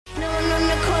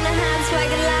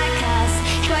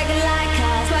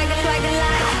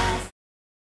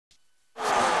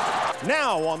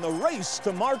Now on the race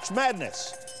to March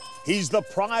Madness, he's the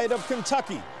pride of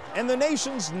Kentucky and the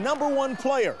nation's #1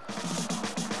 player.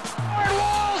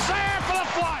 Wall's there for the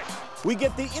flight. We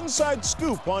get the inside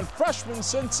scoop on freshman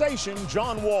sensation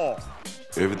John Wall.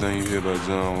 Everything you hear about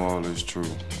John Wall is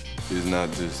true. It's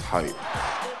not just hype.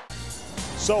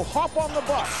 So hop on the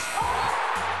bus.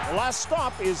 The last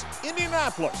stop is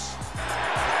Indianapolis.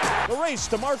 The race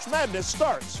to March Madness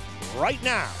starts right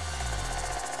now.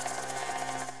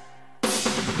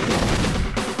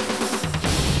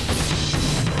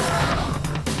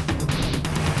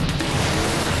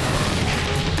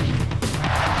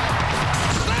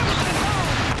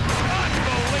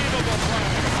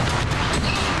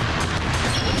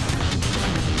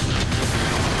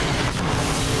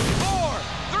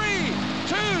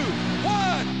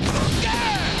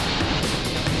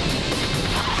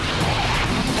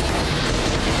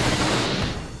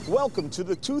 Welcome to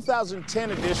the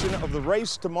 2010 edition of the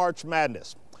Race to March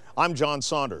Madness. I'm John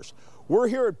Saunders. We're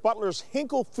here at Butler's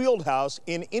Hinkle Fieldhouse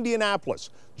in Indianapolis,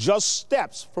 just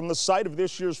steps from the site of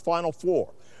this year's Final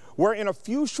Four, where in a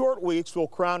few short weeks we'll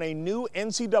crown a new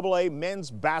NCAA men's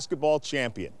basketball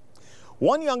champion.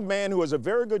 One young man who has a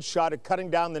very good shot at cutting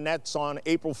down the nets on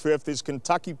April 5th is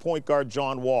Kentucky point guard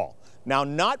John Wall. Now,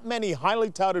 not many highly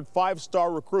touted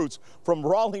five-star recruits from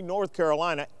Raleigh, North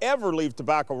Carolina ever leave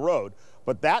Tobacco Road,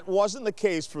 but that wasn't the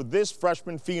case for this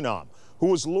freshman phenom, who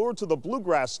was lured to the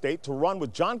Bluegrass State to run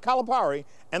with John Calipari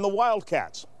and the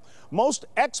Wildcats. Most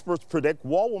experts predict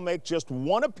Wall will make just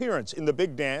one appearance in the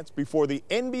big dance before the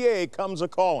NBA comes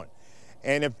a-calling.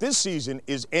 And if this season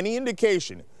is any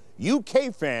indication,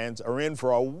 UK fans are in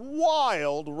for a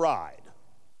wild ride.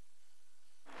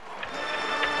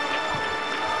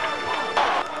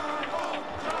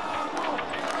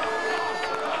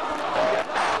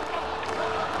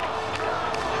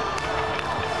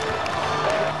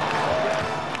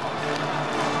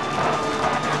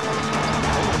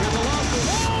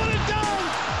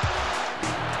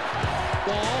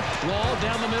 Wall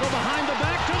down the middle, behind the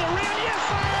back to the rim. Yes,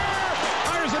 sir!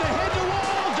 Fires it ahead to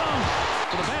Wall. Dunk.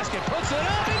 To the basket, puts it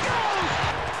up, and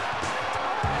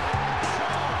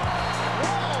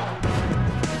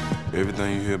goes! Everything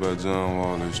you hear about John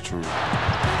Wall is true.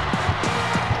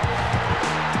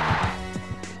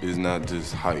 It's not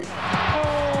just hype. Oh,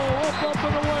 up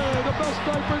and away, the best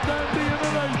diaper dandy in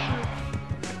the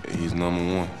nation. He's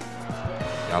 #1.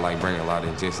 I like bringing a lot of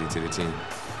intensity to the team.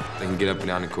 They can get up and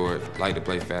down the court, like to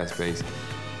play fast-paced,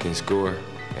 can score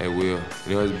at will.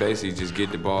 You know, it's basically just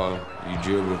get the ball, you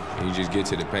dribble, and you just get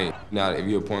to the paint. Now, if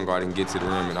you're a point guard and get to the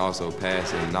rim and also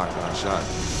pass and knock down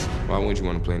shots, why wouldn't you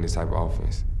want to play in this type of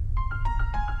offense?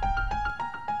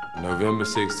 November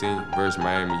 16th versus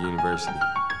Miami University.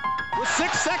 With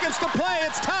 6 seconds to play,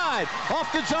 it's tied.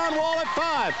 Off to John Wall at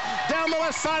 5. Down the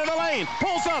left side of the lane.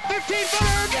 Pulls up,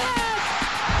 15-footer. Yes!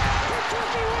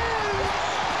 Kentucky wins!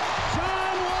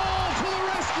 John Wall to the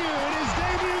rescue in his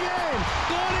debut game.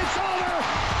 Good, it's over.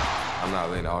 I'm not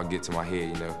letting it all get to my head,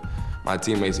 you know. My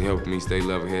teammates are helping me stay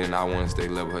level-headed, and I want to stay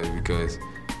level-headed because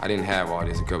I didn't have all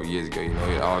this a couple years ago, you know.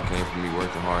 It all came from me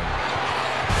working hard.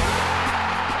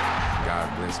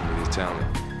 God blessed me with his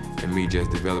talent and me just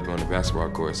developing on the basketball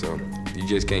court, so you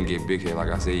just can't get big here. Like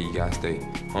I said, you gotta stay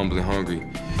humble and hungry.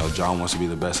 You know, John wants to be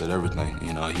the best at everything.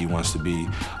 You know, he wants to be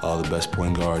the best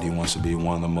point guard. He wants to be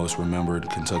one of the most remembered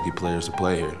Kentucky players to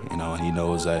play here. You know, and he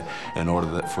knows that in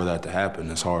order for that to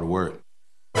happen, it's hard work.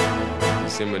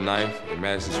 December 9th at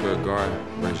Madison Square Garden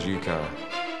versus UConn.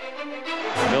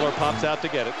 Miller pops out to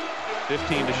get it.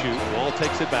 15 to shoot. Wall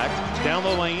takes it back down the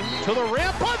lane to the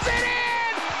rim, puts it in.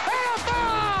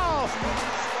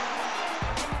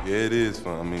 Yeah, it is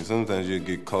fun. I mean, sometimes you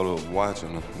get caught up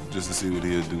watching him just to see what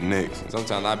he'll do next.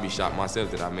 Sometimes I'd be shocked myself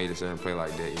that I made a certain play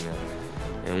like that, you know.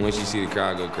 And once you see the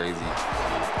crowd go crazy,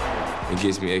 it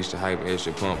gets me extra hype,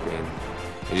 extra pump, and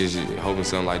it's just hoping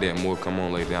something like that more come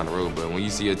on later down the road. But when you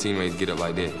see your teammates get up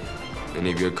like that, and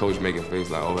if your coach make a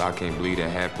face like, oh, I can't believe that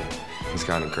happened, it's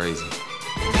kind of crazy.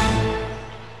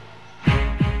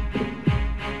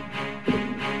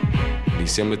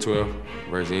 December 12th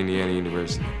versus Indiana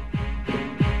University.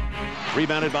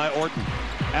 Rebounded by Orton.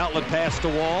 Outlet pass to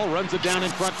Wall, runs it down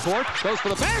in front court, goes for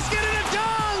the basket and a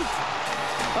dunk!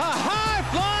 A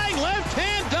high-flying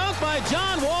left-hand dunk by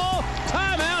John Wall.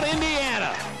 Timeout,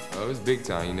 Indiana. Oh, it was big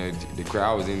time, you know, the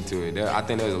crowd was into it. I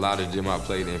think there was a lot of gym I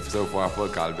played in so far for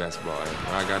college basketball. And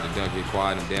when I got the dunk, it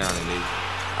quieted them down, and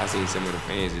I seen some of the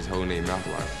fans just holding their mouth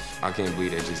like, I can't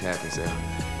believe that just happened, so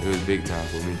it was big time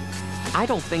for me. I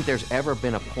don't think there's ever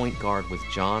been a point guard with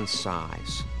John's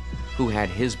size who had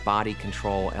his body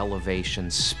control,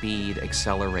 elevation, speed,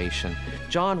 acceleration.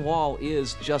 John Wall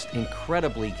is just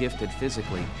incredibly gifted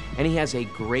physically, and he has a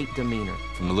great demeanor.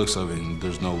 From the looks of it,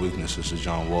 there's no weaknesses to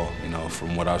John Wall. You know,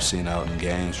 from what I've seen out in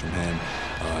games from him,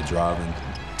 driving,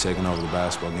 taking over the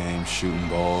basketball game, shooting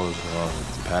balls,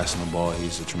 passing the ball.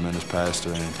 He's a tremendous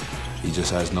passer, and he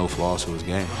just has no flaws to his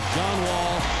game. John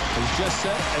Wall has just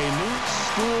set a new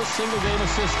school single-game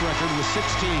assist record with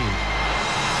 16.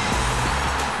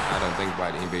 I don't think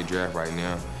about the NBA draft right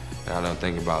now. And I don't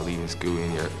think about leaving school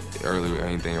any early or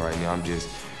anything right now. I'm just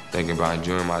thinking about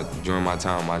enjoying my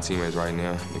time with my teammates right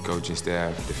now, the coaching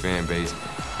staff, the fan base,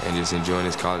 and just enjoying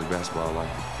this college basketball life.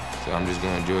 So I'm just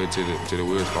going to enjoy it to the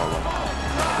wheels fall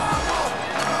off.